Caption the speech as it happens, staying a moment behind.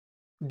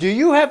Do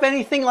you have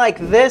anything like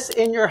this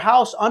in your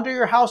house, under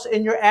your house,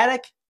 in your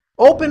attic?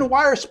 Open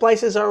wire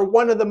splices are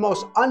one of the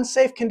most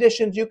unsafe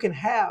conditions you can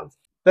have.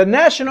 The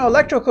National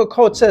Electrical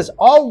Code says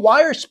all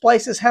wire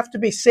splices have to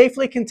be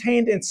safely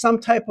contained in some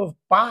type of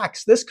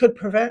box. This could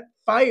prevent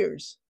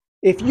fires.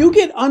 If you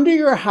get under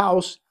your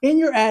house, in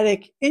your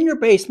attic, in your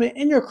basement,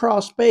 in your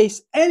crawl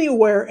space,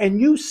 anywhere,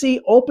 and you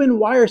see open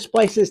wire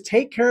splices,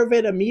 take care of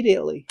it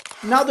immediately.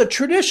 Now, the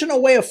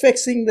traditional way of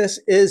fixing this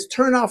is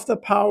turn off the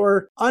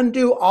power,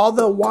 undo all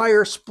the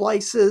wire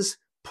splices,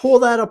 pull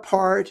that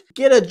apart,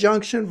 get a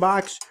junction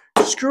box,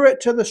 screw it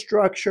to the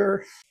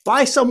structure,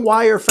 buy some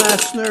wire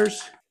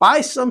fasteners,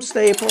 buy some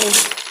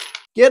staples,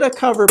 get a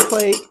cover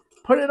plate,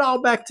 put it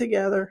all back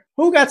together.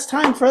 Who got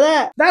time for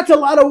that? That's a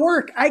lot of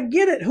work. I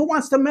get it. Who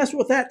wants to mess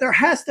with that? There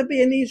has to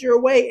be an easier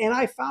way, and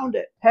I found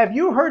it. Have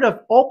you heard of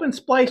open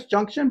splice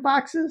junction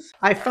boxes?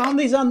 I found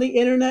these on the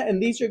internet,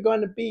 and these are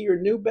going to be your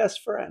new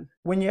best friend.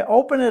 When you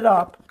open it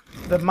up,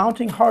 the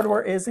mounting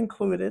hardware is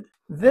included.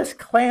 This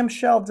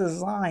clamshell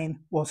design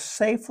will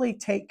safely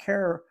take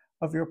care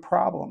of your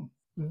problem.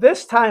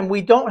 This time,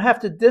 we don't have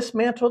to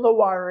dismantle the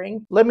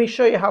wiring. Let me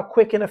show you how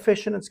quick and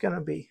efficient it's going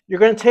to be. You're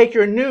going to take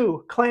your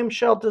new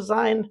clamshell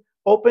design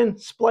open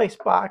splice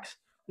box.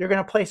 You're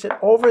going to place it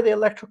over the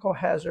electrical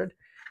hazard.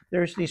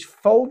 There's these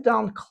fold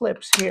down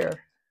clips here.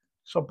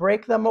 So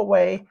break them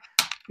away.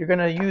 You're going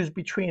to use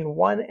between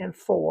 1 and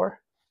 4.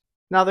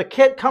 Now the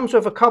kit comes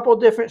with a couple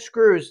different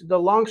screws. The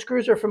long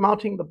screws are for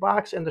mounting the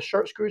box and the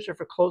short screws are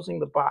for closing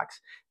the box.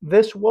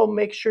 This will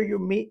make sure you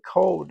meet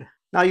code.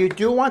 Now you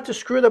do want to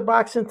screw the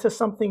box into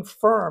something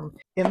firm.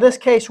 In this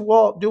case,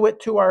 we'll do it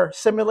to our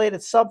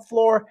simulated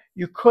subfloor.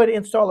 You could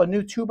install a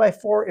new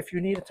 2x4 if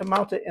you needed to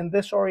mount it in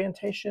this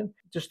orientation,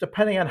 just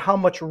depending on how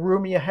much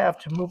room you have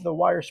to move the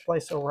wire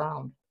splice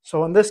around.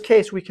 So in this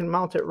case, we can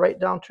mount it right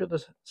down to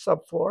the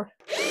subfloor.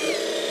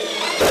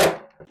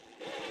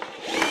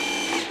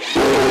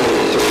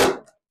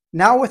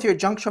 Now with your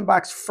junction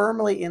box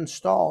firmly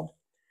installed,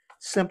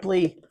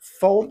 simply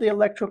fold the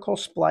electrical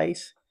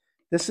splice.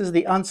 This is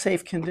the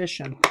unsafe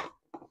condition.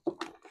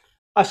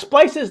 A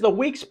splice is the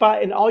weak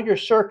spot in all your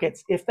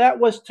circuits. If that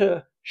was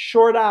to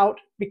short out,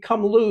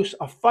 become loose,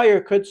 a fire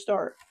could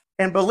start.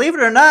 And believe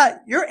it or not,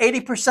 you're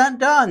 80%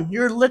 done.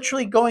 You're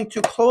literally going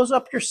to close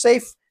up your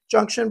safe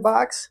junction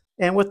box,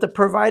 and with the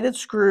provided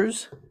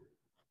screws,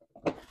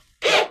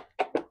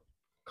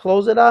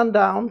 close it on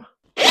down.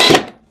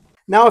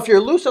 Now, if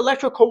your loose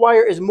electrical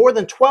wire is more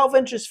than 12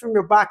 inches from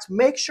your box,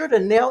 make sure to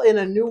nail in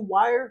a new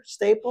wire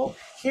staple.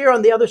 Here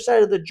on the other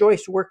side of the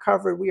joist, we're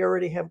covered. We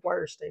already have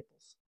wire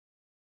staples.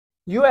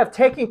 You have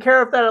taken care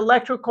of that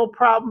electrical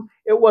problem.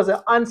 It was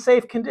an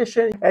unsafe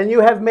condition, and you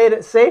have made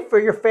it safe for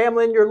your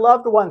family and your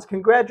loved ones.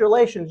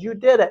 Congratulations, you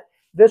did it.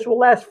 This will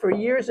last for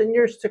years and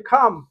years to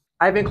come.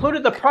 I've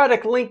included the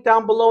product link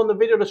down below in the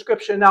video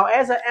description. Now,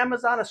 as an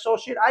Amazon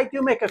associate, I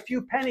do make a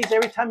few pennies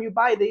every time you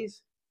buy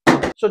these.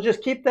 So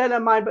just keep that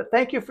in mind, but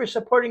thank you for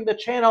supporting the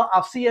channel.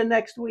 I'll see you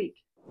next week.